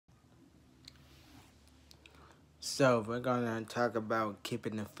So we're gonna talk about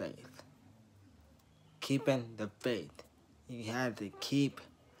keeping the faith. Keeping the faith. You have to keep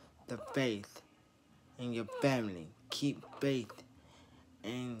the faith in your family. Keep faith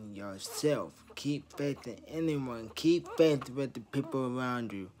in yourself. Keep faith in anyone. Keep faith with the people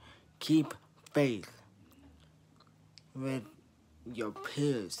around you. Keep faith with your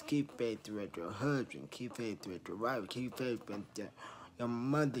peers. Keep faith with your husband. Keep faith with your wife. Keep faith with your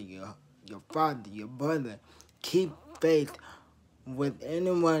mother, your father, your brother. Keep faith with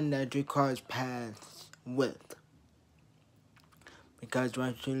anyone that you cross paths with. Because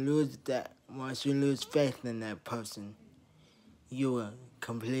once you lose faith in that person, you will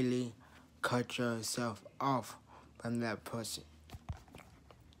completely cut yourself off from that person.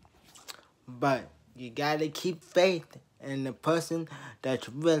 But you gotta keep faith in the person that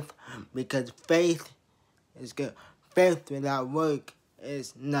you're with, because faith is good. Faith without work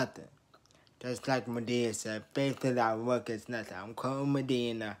is nothing. Just like Medea said, faith without work is nothing. I'm quoting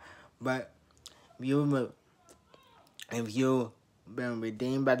Medea now. But if you've been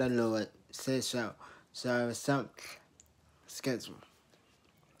redeemed by the Lord, say so. So if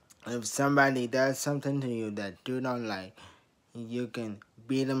somebody does something to you that you don't like, you can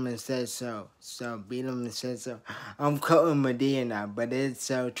beat them and say so. So beat them and say so. I'm quoting Medea now, but it's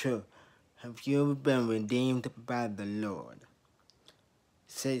so true. If you've been redeemed by the Lord,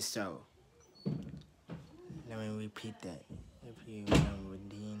 say so. Let me repeat that. If you've been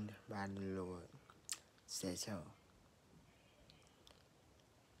redeemed by the Lord, say so.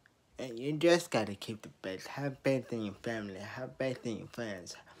 And you just gotta keep the faith. Have faith in your family. Have faith in your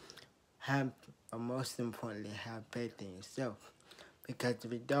friends. But most importantly, have faith in yourself. Because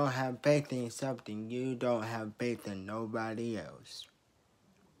if you don't have faith in yourself, then you don't have faith in nobody else.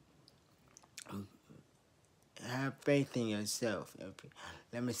 Have faith in yourself.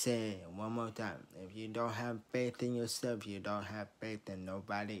 Let me say it one more time. If you don't have faith in yourself, you don't have faith in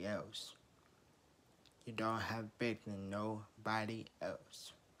nobody else. You don't have faith in nobody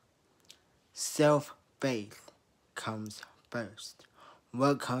else. Self-faith comes first.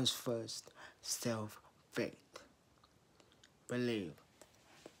 What comes first? Self-faith. Believe.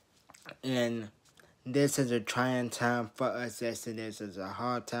 And this is a trying time for us. Yes, this is a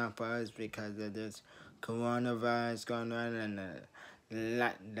hard time for us because of this coronavirus going on and the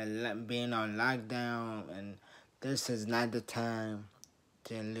being on lockdown. And this is not the time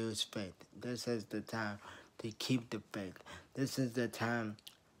to lose faith. This is the time to keep the faith. This is the time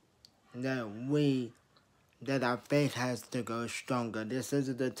that our faith has to go stronger. This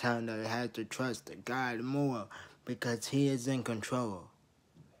is the time that it has to trust God more because He is in control.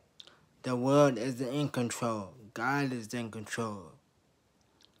 The world is in control. God is in control.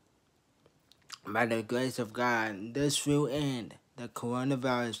 By the grace of God, this will end. The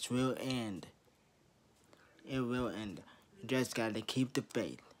coronavirus will end. It will end. You just gotta keep the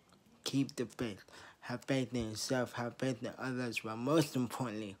faith. Keep the faith. Have faith in yourself. Have faith in others. But most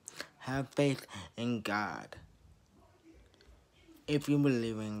importantly, have faith in God. If you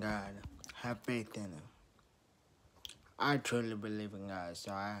believe in God, have faith in Him. I truly believe in God,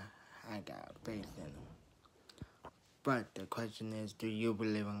 so I got faith in Him. But the question is, do you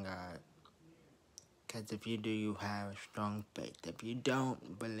believe in God? Because if you do, you have strong faith. If you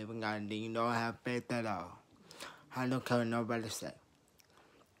don't believe in God, then you don't have faith at all. I don't care what nobody say.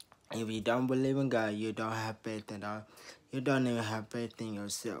 If you don't believe in God, you don't have faith at all. You don't even have faith in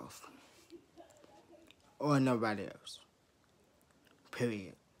yourself. Or nobody else.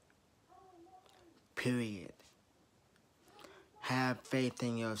 Period. Period. Have faith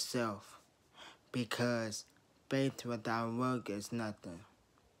in yourself. Because faith without work is nothing.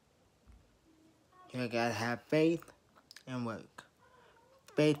 You gotta have faith and work.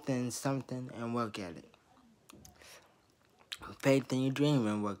 Faith in something and work at it. Faith in your dream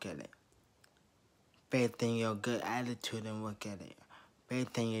and work at it. Faith in your good attitude and work at it.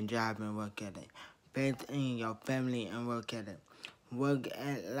 Faith in your job and work at it. Faith in your family and work at it. Work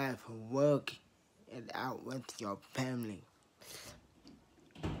at life. Work it out with your family.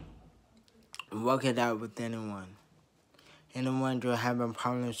 Work it out with anyone. Anyone you're having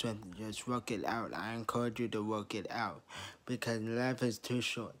problems with, just work it out. I encourage you to work it out because life is too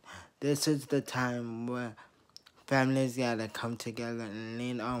short. This is the time where families gotta come together and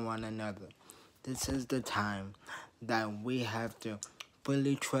lean on one another. This is the time that we have to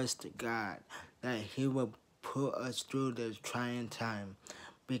fully trust God, that He will put us through this trying time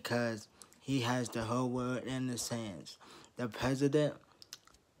because He has the whole world in His hands. The President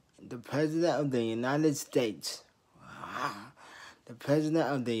of the United States, the President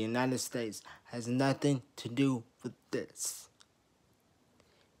of the United States has nothing to do with this.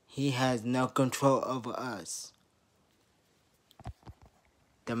 He has no control over us.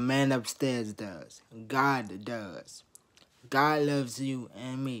 the man upstairs does. God does. God loves you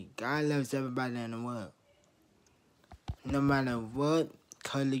and me. God loves everybody in the world. No matter what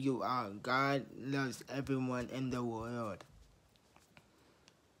color you are, God loves everyone in the world.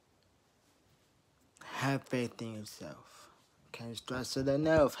 Have faith in yourself. Can't stress it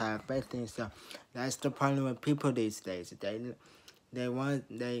enough. Have faith in yourself. That's the problem with people these days.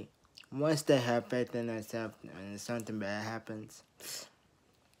 Once they have faith in themselves and something bad happens,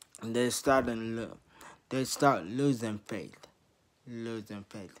 they start losing faith. They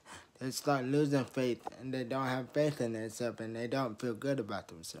start losing faith, and they don't have faith in themselves, and they don't feel good about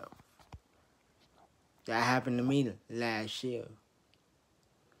themselves. That happened to me last year.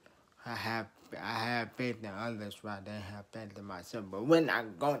 I have faith in others while they have faith in myself. But we're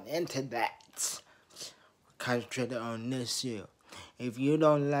not going into that. Concentrate on this year. If you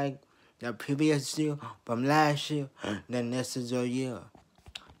don't like the previous year from last year, then this is your year.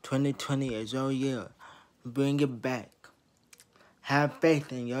 2020 is your year. Bring it back. Have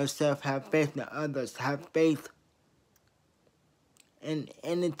faith in yourself. Have faith in others. Have faith in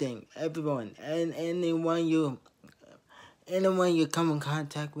anything, everyone, and anyone you come in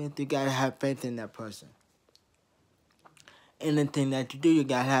contact with. You gotta have faith in that person. Anything that you do, you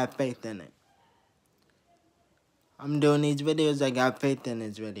gotta have faith in it. I'm doing these videos. I got faith in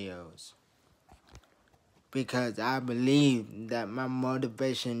these videos because I believe that my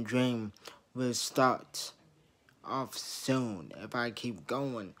motivation dream will start off soon if I keep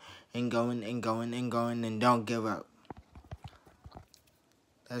going and going and going and going and don't give up.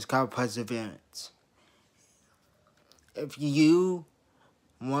 That's called perseverance. If you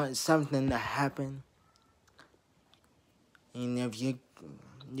want something to happen, and if you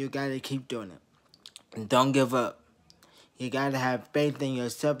gotta keep doing it, and don't give up. You gotta have faith in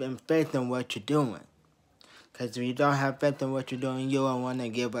yourself and faith in what you're doing. Because if you don't have faith in what you're doing, you will want to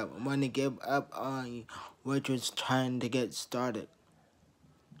give up. Want to give up on what you're trying to get started.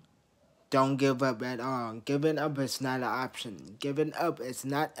 Don't give up at all. Giving up is not an option. Giving up is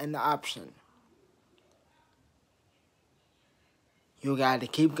not an option. You gotta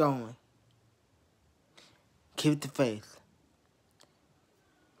keep going. Keep the faith.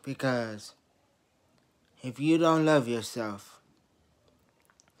 Because if you don't love yourself,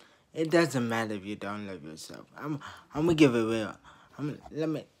 it doesn't matter if you don't love yourself. I'm gonna give it real. I'm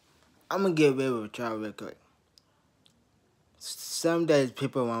gonna get real with y'all real quick. Some days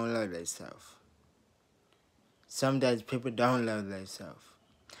people won't love themselves. Some days people don't love themselves.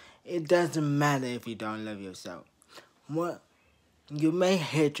 It doesn't matter if you don't love yourself. What you may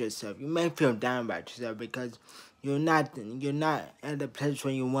hate yourself. You may feel down about yourself because you're not at the place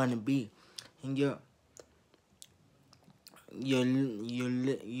where you want to be, and you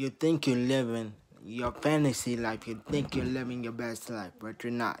think you're living your fantasy life. You think you're living your best life, but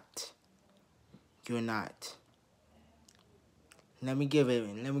you're not. You're not. Let me get real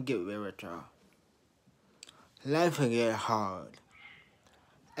with y'all. Life will get hard.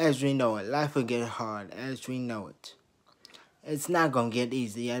 As we know it. Life will get hard as we know it. It's not going to get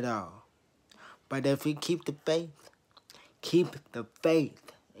easy at all. But if you keep the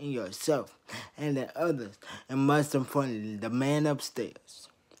faith in yourself and in others, and most importantly, the man upstairs,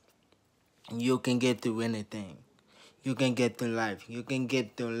 you can get through anything. You can get through life. You can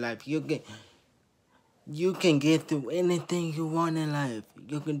get through life. You can get through anything you want in life.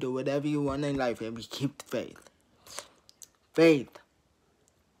 You can do whatever you want in life if you keep the faith. Faith.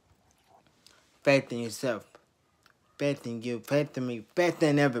 Faith in yourself. Faith in you. Faith in me. Faith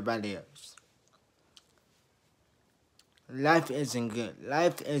in everybody else. Life isn't good.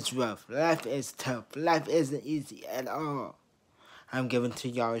 Life is rough. Life is tough. Life isn't easy at all. I'm giving to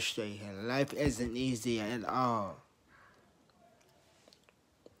y'all straight here. Life isn't easy at all.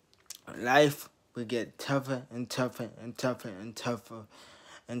 Life will get tougher and tougher and tougher and tougher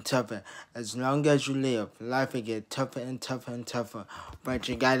and tougher. As long as you live, life will get tougher and tougher and tougher. But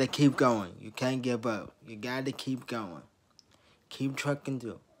you gotta keep going. You can't give up. You gotta keep going. Keep trucking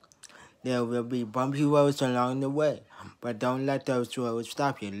through. There will be bumpy roads along the way, but don't let those roads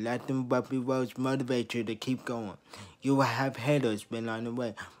stop you. Let them bumpy roads motivate you to keep going. You will have haters along the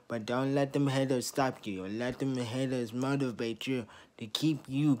way, but don't let them haters stop you. Let them haters motivate you to keep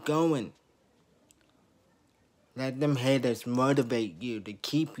you going. Let them haters motivate you to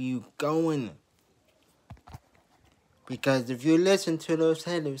keep you going. Because if you listen to those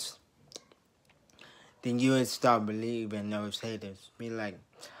haters, then you will start believing those haters. Be like,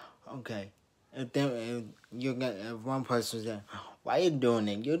 okay, if one person says, why you doing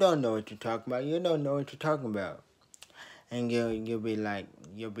it? You don't know what you're talking about. You don't know what you're talking about. And you'll be like,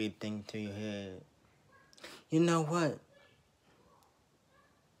 you'll be thinking to your head, you know what?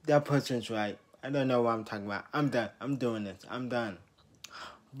 that person's right. I don't know what I'm talking about. I'm done. I'm doing this. I'm done.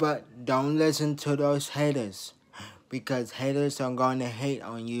 But don't listen to those haters, because haters are going to hate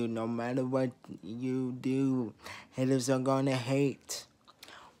on you no matter what you do. Haters are going to hate.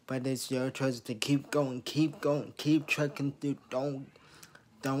 But it's your choice to keep going, keep trucking through.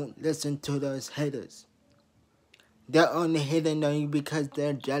 Don't listen to those haters. They're only hating on you because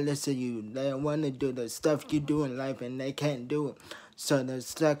they're jealous of you. They want to do the stuff you do in life and they can't do it. So they're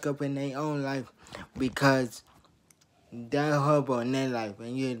stuck up in their own life because they're horrible in their life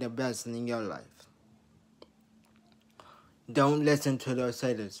and you're the best in your life. Don't listen to those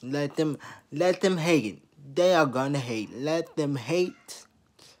haters. Let them hate. They are gonna hate. Let them hate.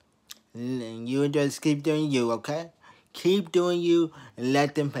 And you just keep doing you, okay? Keep doing you and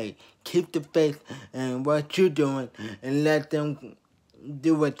let them hate. Keep the faith in what you're doing and let them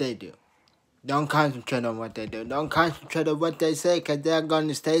do what they do. Don't concentrate on what they do. Don't concentrate on what they say, because they're going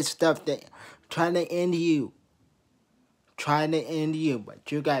to say stuff that trying to end you. Trying to end you.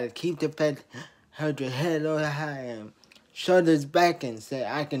 But you got to keep the faith, hold your head over high and shoulders back and say,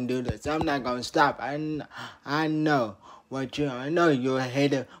 I can do this. I'm not going to stop. I know I know you're a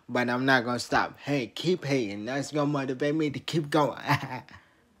hater, but I'm not going to stop. Hey, keep hating. That's going to motivate me to keep going.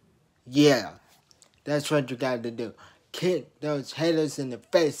 Yeah, that's what you got to do. Kick those haters in the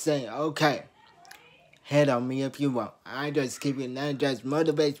face saying, okay, hate on me if you want. I just keep it, and that just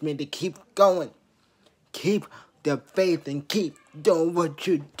motivates me to keep going. Keep the faith and keep doing what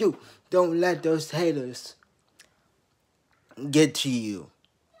you do. Don't let those haters get to you.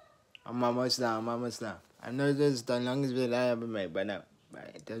 I'm almost done. I know this is the longest video I ever made, but no,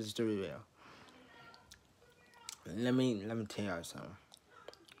 this is the video. Let me tell y'all something.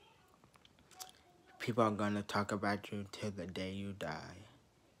 People are gonna talk about you till the day you die.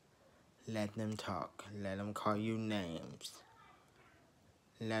 Let them talk. Let them call you names.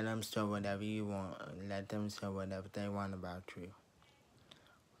 Let them say whatever you want. Let them say whatever they want about you.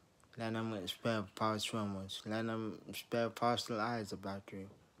 Let them spread false rumors. Let them spread false lies about you.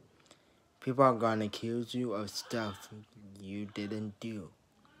 People are gonna accuse you of stuff you didn't do.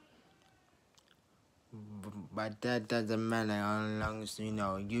 But that doesn't matter as long as you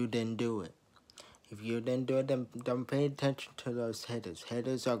know you didn't do it. If you didn't do it, then don't pay attention to those haters.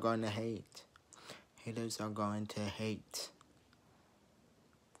 Haters are going to hate. Haters are going to hate.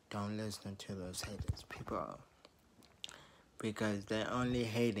 Don't listen to those haters, people. Because they're only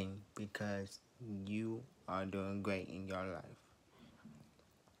hating because you are doing great in your life.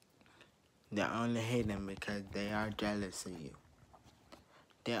 They're only hating because they are jealous of you.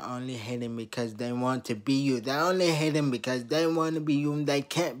 They're only hating because they want to be you. They're only hating because they want to be you and they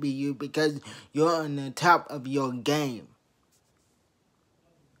can't be you because you're on the top of your game.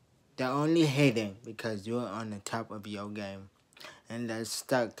 They're only hating because you're on the top of your game and they're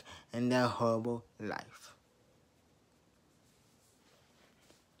stuck in their horrible life.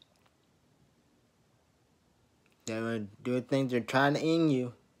 They will do things to try to end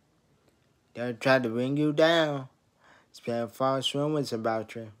you. They'll try to bring you down. Spread false rumors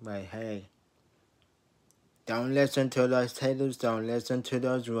about you. But hey, don't listen to those haters. Don't listen to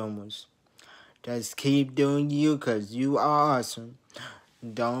those rumors. Just keep doing you because you are awesome.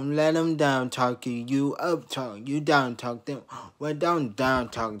 Don't let them down talk you. You up talk. You down talk them. Well, don't down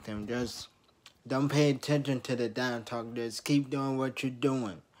talk them. Just don't pay attention to the down talk. Just keep doing what you're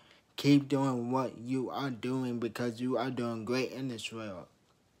doing. Keep doing what you are doing because you are doing great in this world.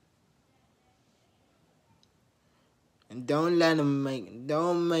 And don't let them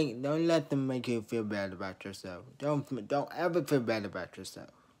don't let them make you feel bad about yourself. Don't ever feel bad about yourself.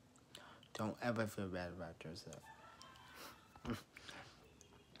 Don't ever feel bad about yourself.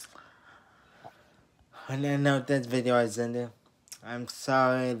 On that note, this video is ended. I'm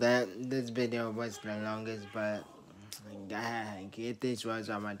sorry that this video was the longest, but I gotta get these words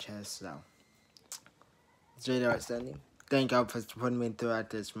on my chest, so this video is ended. Thank y'all for supporting me throughout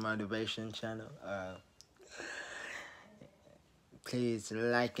this motivation channel. Please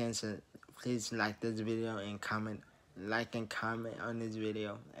like this video and comment. Like and comment on this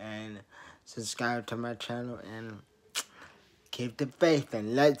video and subscribe to my channel and keep the faith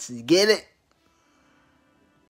and let's get it.